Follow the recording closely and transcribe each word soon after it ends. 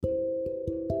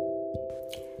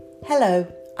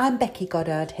Hello, I'm Becky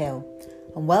Goddard Hill,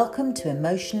 and welcome to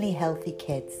Emotionally Healthy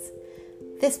Kids.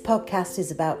 This podcast is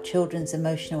about children's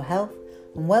emotional health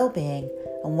and well-being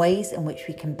and ways in which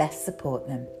we can best support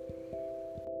them.